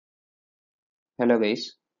Hello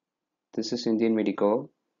guys, this is Indian Medico,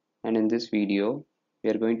 and in this video we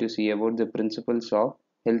are going to see about the principles of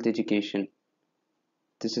health education.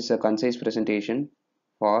 This is a concise presentation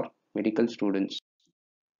for medical students.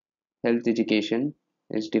 Health education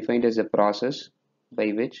is defined as a process by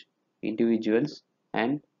which individuals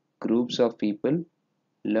and groups of people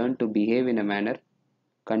learn to behave in a manner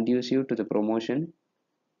conducive to the promotion,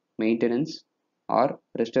 maintenance, or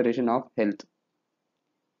restoration of health.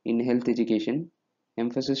 In health education,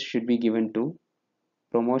 emphasis should be given to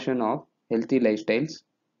promotion of healthy lifestyles,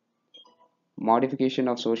 modification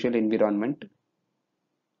of social environment,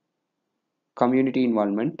 community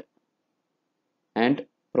involvement, and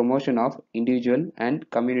promotion of individual and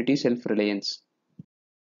community self-reliance.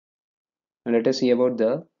 Now let us see about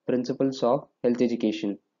the principles of health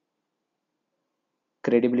education.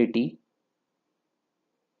 Credibility,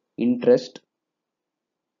 interest,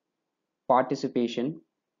 participation,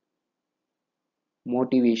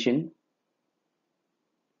 motivation,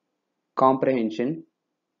 comprehension,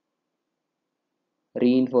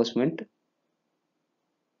 reinforcement,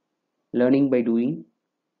 learning by doing,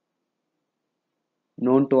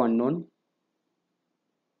 known to unknown,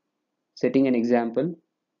 setting an example,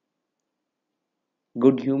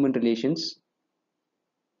 good human relations,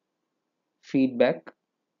 feedback,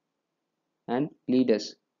 and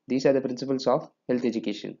leaders. These are the principles of health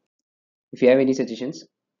education. If you have any suggestions,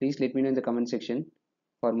 please let me know in the comment section.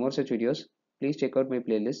 For more such videos, please check out my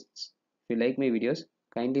playlists. If you like my videos,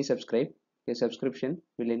 kindly subscribe. Your subscription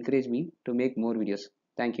will encourage me to make more videos.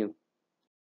 Thank you.